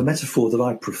metaphor. Now, the metaphor that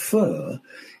I prefer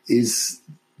is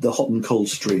the hot and cold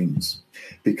streams,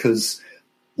 because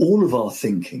all of our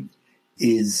thinking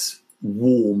is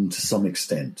warm to some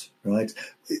extent, right?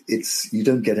 You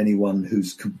don't get anyone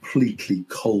who's completely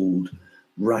cold,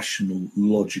 rational,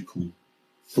 logical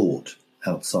thought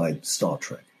outside Star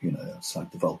Trek,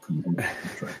 outside the Vulcan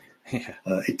Trek. Yeah.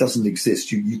 It doesn't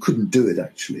exist. You couldn't do it,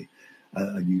 actually.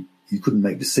 You couldn't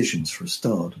make decisions, for a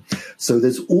start. So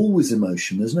there's always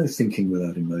emotion. There's no thinking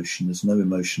without emotion. There's no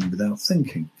emotion without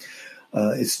thinking.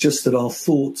 It's just that our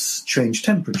thoughts change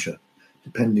temperature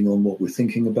depending on what we're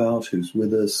thinking about, who's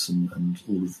with us, and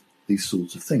all of these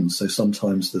sorts of things. So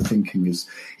sometimes the thinking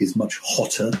is much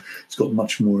hotter. It's got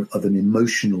much more of an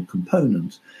emotional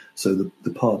component. So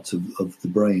the parts of the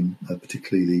brain,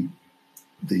 particularly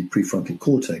the prefrontal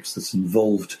cortex, that's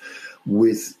involved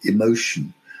with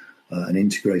emotion and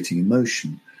integrating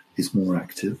emotion, is more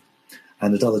active.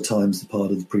 And at other times, the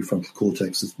part of the prefrontal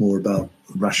cortex that's more about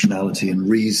rationality and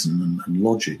reason and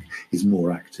logic is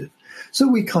more active. So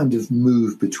we kind of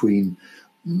move between.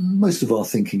 Most of our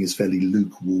thinking is fairly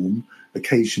lukewarm.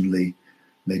 Occasionally,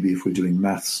 maybe if we're doing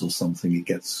maths or something, it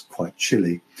gets quite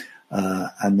chilly.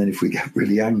 And then if we get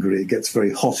really angry, it gets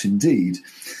very hot indeed.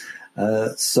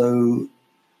 So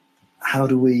how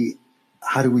do we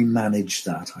manage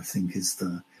that, I think, is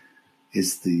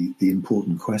the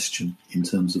important question in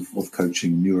terms of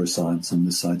coaching neuroscience, and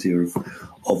this idea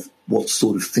of what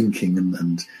sort of thinking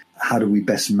and how do we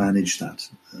best manage that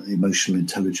emotional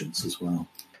intelligence as well.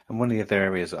 And one of the other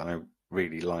areas that I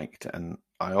really liked, and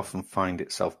I often find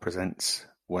it self-presents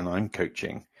when I'm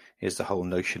coaching, is the whole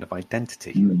notion of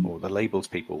identity, or the labels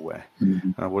people wear.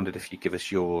 And I wondered if you give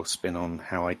us your spin on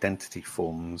how identity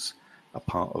forms a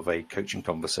part of a coaching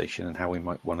conversation, and how we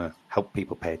might want to help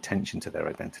people pay attention to their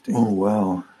identity. Oh,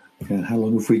 wow. Okay, how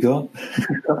long have we got?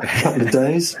 A couple of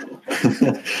days?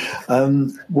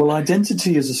 Well,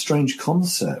 identity is a strange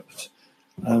concept.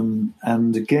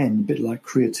 And again, a bit like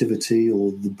creativity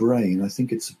or the brain, I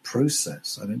think it's a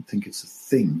process. I don't think it's a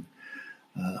thing.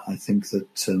 I think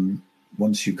that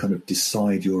once you kind of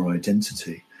decide your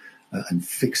identity and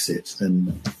fix it,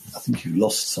 then I think you've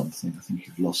lost something. I think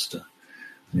you've lost an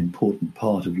important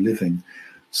part of living.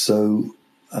 So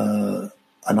an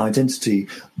identity,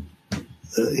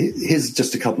 here's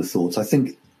just a couple of thoughts. I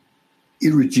think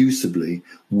irreducibly,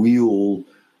 we all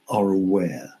are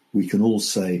aware. We can all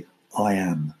say, I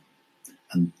am.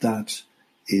 And that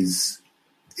is,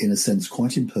 in a sense,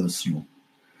 quite impersonal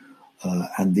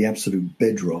and the absolute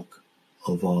bedrock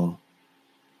of our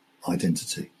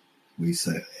identity. We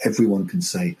say, everyone can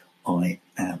say, I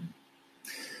am.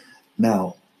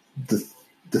 Now,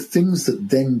 the things that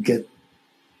then get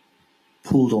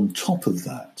pulled on top of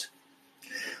that,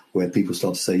 where people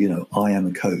start to say, I am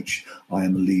a coach, I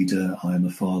am a leader, I am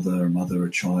a father, a mother,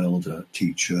 a child, a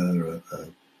teacher, a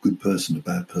good person, a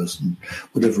bad person,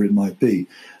 whatever it might be.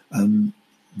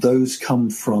 Those come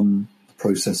from the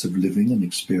process of living and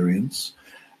experience,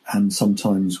 and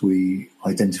sometimes we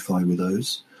identify with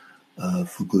those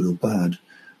for good or bad.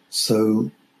 So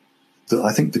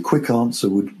I think the quick answer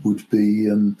would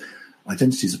be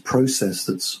identity is a process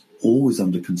that's always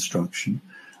under construction.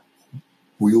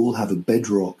 We all have a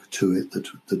bedrock to it, that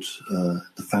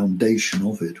the foundation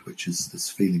of it, which is this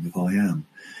feeling of I am.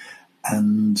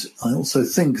 And I also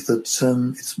think that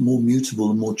it's more mutable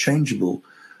and more changeable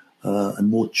and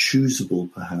more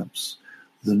choosable, perhaps,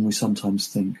 than we sometimes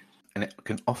think. And it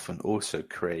can often also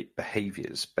create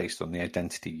behaviours based on the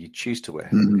identity you choose to wear.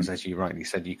 Because as you rightly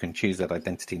said, you can choose that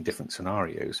identity in different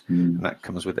scenarios, and that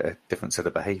comes with a different set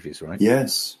of behaviours, right?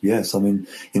 Yes. I mean,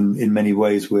 in many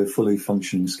ways, we're fully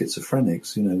functioning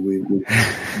schizophrenics.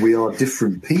 We are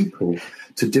different people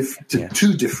to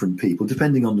two different people,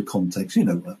 depending on the context. We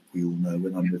all know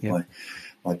when I'm with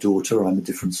my daughter, I'm a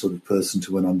different sort of person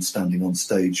to when I'm standing on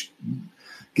stage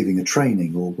giving a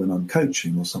training, or when I'm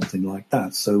coaching or something like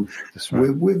that. So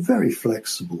right. we're very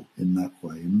flexible in that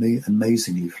way,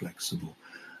 amazingly flexible.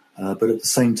 But at the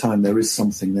same time, there is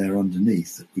something there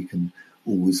underneath that we can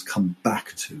always come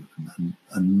back to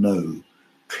and know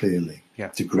clearly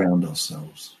to ground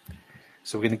ourselves.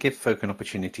 So we're going to give folk an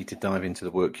opportunity to dive into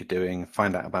the work you're doing,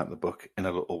 find out about the book in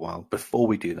a little while. Before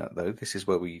we do that, though, this is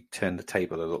where we turn the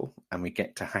table a little and we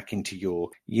get to hack into your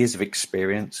years of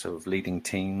experience of leading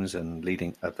teams and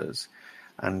leading others,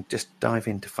 and just dive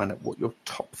in to find out what your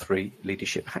top 3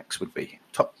 leadership hacks would be.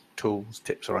 Top tools,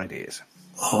 tips, or ideas.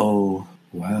 Oh,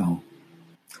 wow.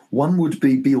 One would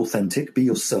be authentic, be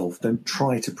yourself. Don't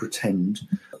try to pretend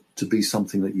to be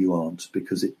something that you aren't,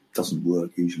 because it doesn't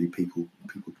work. Usually people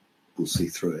will see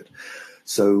through it.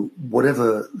 So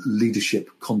whatever leadership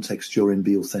context you're in,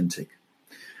 be authentic.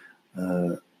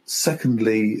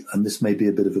 Secondly, and this may be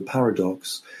a bit of a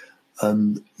paradox,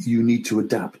 you need to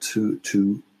adapt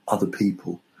to other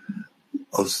people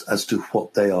as to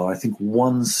what they are. I think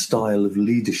one style of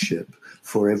leadership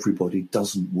for everybody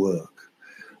doesn't work.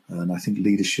 And I think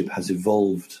leadership has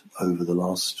evolved over the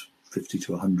last 50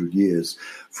 to 100 years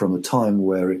from a time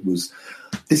where it was,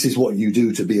 this is what you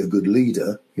do to be a good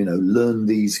leader, learn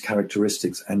these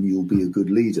characteristics and you'll be a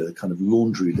good leader, kind of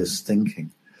laundry list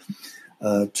thinking,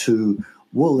 to,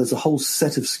 well, there's a whole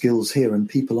set of skills here and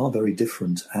people are very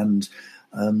different. And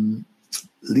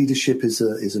leadership is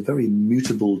a very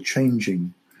mutable,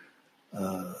 changing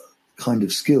kind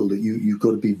of skill that you've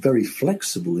got to be very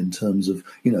flexible in terms of,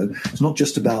 it's not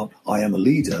just about I am a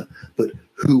leader, but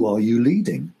who are you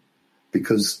leading?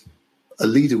 Because a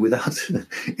leader without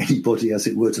anybody, as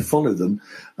it were, to follow them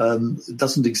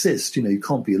doesn't exist. You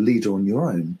can't be a leader on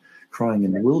your own, crying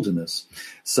in the wilderness.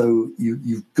 So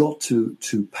you've got to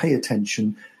pay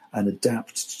attention and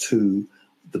adapt to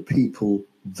the people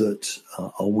that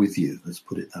are with you. Let's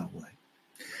put it that way.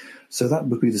 So that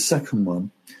would be the second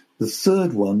one. The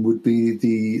third one would be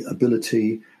the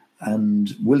ability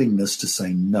and willingness to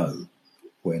say no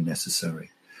where necessary.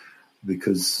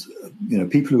 Because,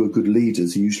 people who are good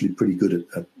leaders are usually pretty good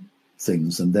at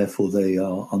things, and therefore they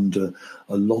are under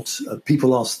a lot of,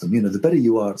 people ask them, the better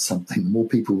you are at something, the more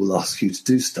people will ask you to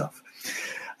do stuff.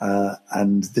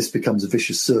 And this becomes a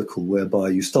vicious circle whereby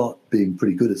you start being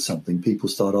pretty good at something, people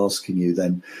start asking you,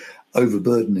 then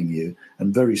overburdening you,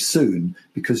 and very soon,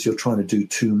 because you're trying to do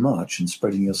too much and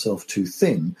spreading yourself too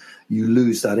thin, you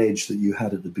lose that edge that you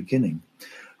had at the beginning.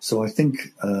 So I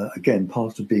think, again,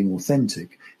 part of being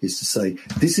authentic is to say,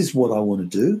 this is what I want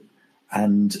to do,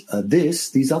 and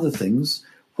these other things,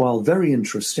 while very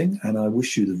interesting, and I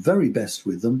wish you the very best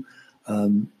with them,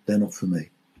 they're not for me.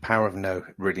 Power of no,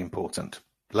 really important.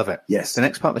 Love it. Yes. The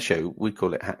next part of the show, we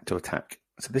call it Hack to Attack.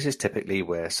 So this is typically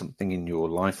where something in your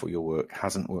life or your work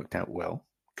hasn't worked out well,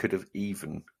 could have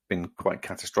even been quite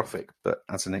catastrophic, but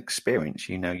as an experience,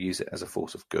 you now use it as a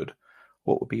force of good.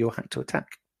 What would be your hack to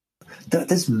attack?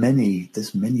 There's many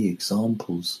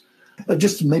examples.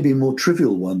 Just maybe a more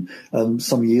trivial one.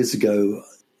 Some years ago,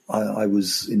 I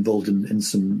was involved in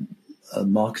some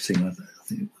marketing. I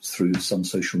think it was through some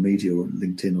social media or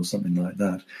LinkedIn or something like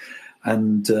that.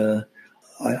 And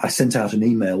I sent out an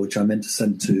email, which I meant to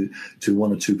send to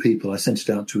one or two people. I sent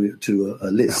it out to a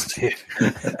list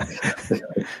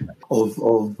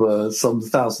of some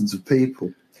thousands of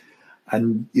people.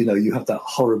 And, you have that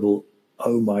horrible,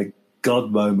 oh, my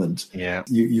God moment. Yeah.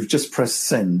 You've just pressed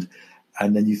send,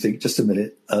 and then you think, just a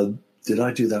minute, did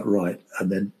I do that right?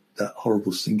 And then that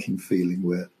horrible sinking feeling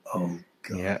where, oh,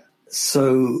 God. Yeah.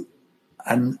 So...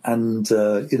 And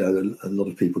a lot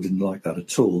of people didn't like that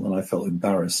at all, and I felt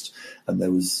embarrassed. And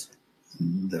there was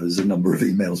a number of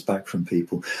emails back from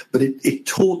people, but it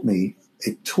taught me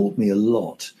a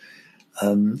lot.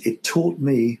 It taught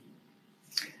me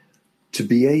to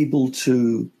be able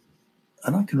to,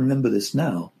 and I can remember this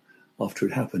now after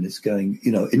it happened. It's going,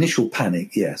 initial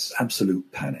panic, yes,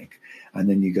 absolute panic, and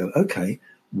then you go, okay,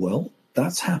 well,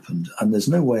 that's happened, and there's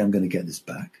no way I'm going to get this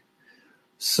back.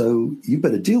 So you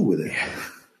better deal with it.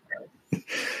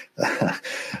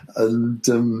 And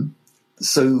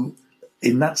so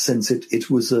in that sense, it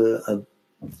was a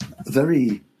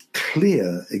very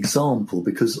clear example,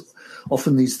 because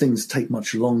often these things take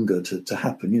much longer to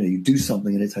happen. You do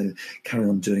something and it carry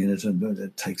on doing it, and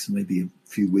it takes maybe a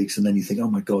few weeks, and then you think, oh,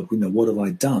 my God, what have I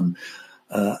done?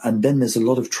 And then there's a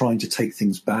lot of trying to take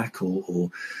things back or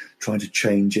trying to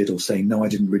change it or saying, no, I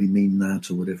didn't really mean that,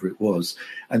 or whatever it was,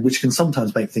 and which can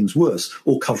sometimes make things worse,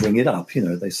 or covering it up.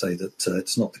 They say that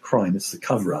it's not the crime, it's the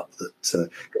cover-up that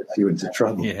gets you into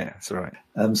trouble. Yeah, that's right.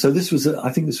 So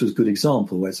I think this was a good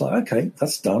example where it's like, okay,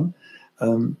 that's done.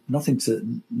 No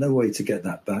way to get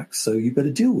that back, so you better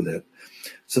deal with it.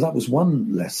 So that was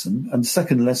one lesson. And the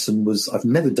second lesson was, I've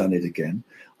never done it again.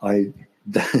 I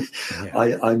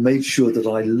made sure that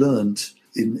I learned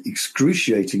in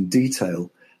excruciating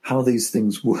detail how these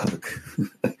things work,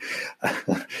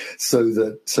 so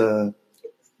that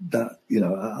that,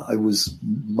 I was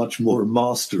much more a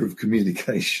master of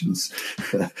communications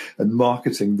and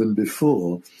marketing than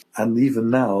before. And even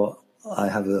now, I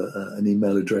have an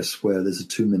email address where there's a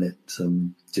 2-minute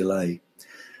delay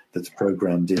that's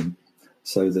programmed in,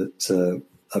 so that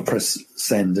I press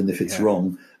send, and if it's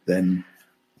wrong, then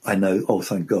I know, oh,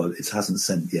 thank God, it hasn't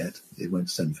sent yet. It won't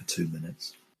send for 2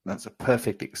 minutes. That's a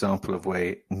perfect example of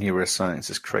where neuroscience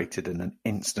has created an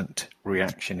instant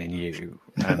reaction in you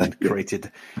and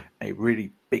created a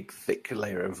really big, thick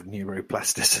layer of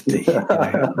neuroplasticity.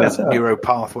 There's neuro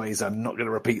pathways. I'm not going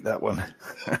to repeat that one.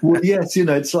 Well, yes,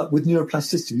 it's like with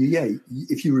neuroplasticity.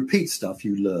 If you repeat stuff,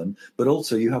 you learn, but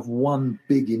also you have one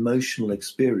big emotional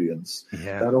experience.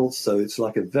 Yeah. That also, it's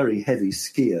like a very heavy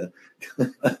skier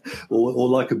or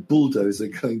like a bulldozer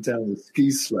going down a ski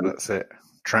slope. That's it.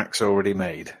 Track's already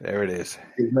made. There it is.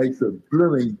 It makes a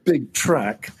blooming big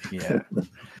track. Yeah.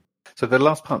 So the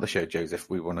last part of the show, Joseph,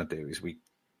 we want to do is we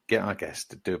get our guests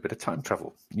to do a bit of time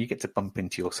travel. You get to bump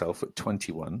into yourself at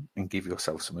 21 and give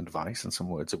yourself some advice and some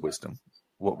words of wisdom.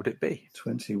 What would it be?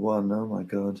 21, oh my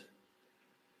God.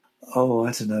 Oh,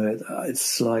 I don't know.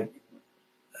 It's like,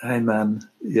 hey man,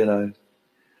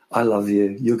 I love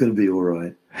you. You're going to be all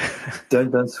right.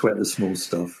 Don't sweat the small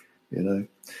stuff,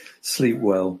 Sleep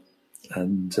well.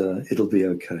 And it'll be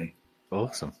okay.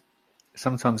 Awesome.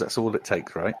 Sometimes that's all it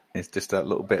takes, right? It's just that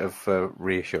little bit of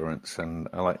reassurance, and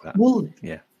I like that. Well,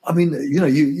 yeah. I mean,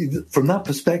 you from that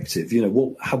perspective,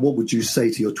 what would you say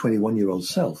to your 21-year-old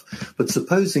self? But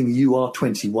supposing you are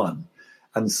 21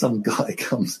 and some guy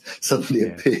suddenly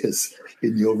appears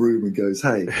in your room and goes,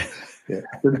 hey,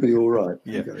 it'll be all right.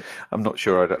 Yeah. I'm not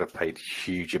sure I'd have paid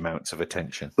huge amounts of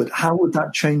attention. But how would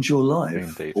that change your life?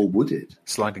 Indeed. Or would it?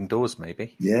 Sliding doors,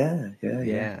 maybe. Yeah.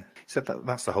 So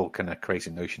that's the whole kind of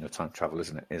crazy notion of time travel,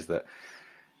 isn't it? Is that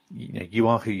you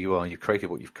are who you are. You created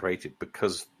what you've created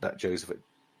because that Joseph at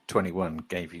 21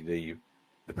 gave you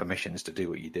the permissions to do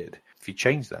what you did. If you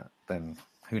change that, then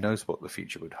who knows what the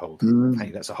future would hold. Hey,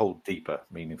 that's a whole deeper,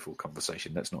 meaningful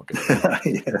conversation. Let's not go there.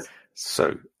 Yes.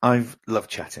 So I've loved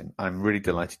chatting. I'm really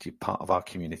delighted to be part of our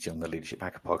community on the Leadership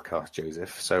Hacker podcast,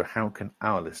 Joseph. So how can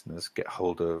our listeners get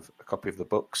hold of a copy of the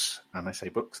books? And I say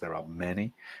books, there are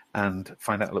many, and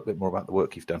find out a little bit more about the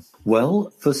work you've done.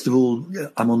 Well, first of all,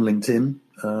 I'm on LinkedIn.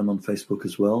 I'm on Facebook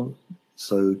as well,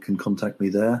 so you can contact me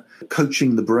there.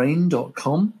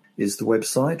 Coachingthebrain.com is the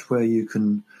website where you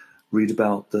can read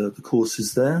about the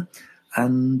courses there.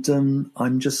 And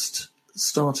I'm just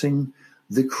starting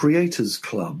the Creators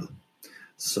Club.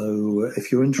 So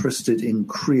if you're interested in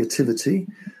creativity,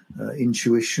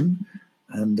 intuition,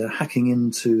 and hacking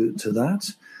into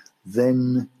that,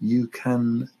 then you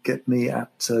can get me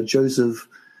at Joseph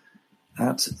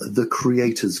at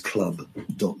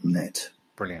thecreatorsclub.net.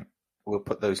 Brilliant. We'll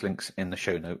put those links in the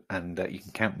show note, and you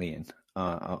can count me in.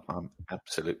 I'm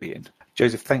absolutely in.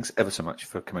 Joseph, thanks ever so much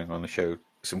for coming on the show.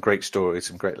 Some great stories,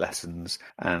 some great lessons,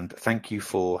 and thank you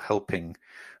for helping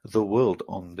the world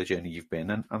on the journey you've been,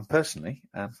 and personally,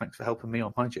 thanks for helping me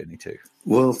on my journey too.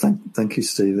 Well, thank you,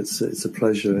 Steve. It's a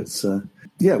pleasure. It's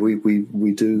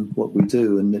we do what we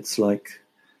do, and it's like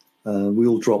we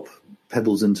all drop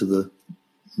pebbles into the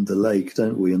lake,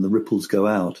 don't we? And the ripples go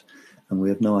out, and we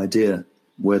have no idea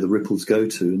where the ripples go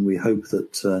to, and we hope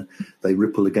that they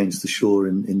ripple against the shore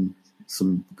in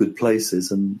some good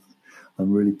places, and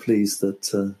I'm really pleased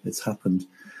that it's happened.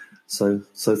 So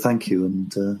thank you,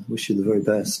 and wish you the very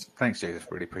best. Thanks, Joseph.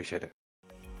 Really appreciate it.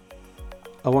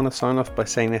 I want to sign off by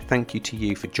saying a thank you to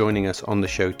you for joining us on the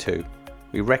show too.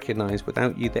 We recognise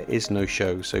without you there is no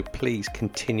show, so please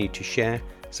continue to share,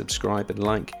 subscribe and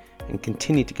like, and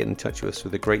continue to get in touch with us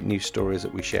with the great news stories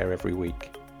that we share every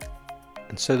week.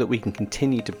 And so that we can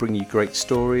continue to bring you great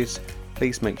stories,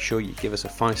 please make sure you give us a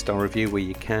 5-star review where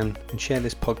you can, and share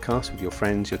this podcast with your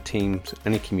friends, your teams,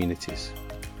 and your communities.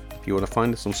 If you want to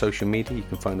find us on social media, you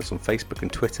can find us on Facebook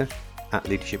and Twitter at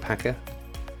Leadership Hacker,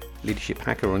 Leadership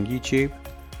Hacker on YouTube,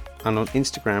 and on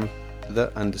Instagram,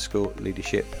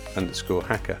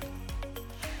 _leadership_hacker.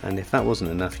 And if that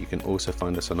wasn't enough, you can also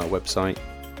find us on our website,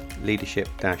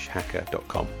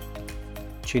 leadership-hacker.com.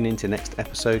 Tune in to next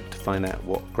episode to find out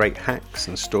what great hacks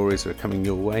and stories are coming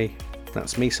your way.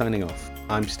 That's me signing off.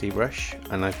 I'm Steve Rush,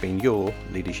 and I've been your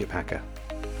Leadership Hacker.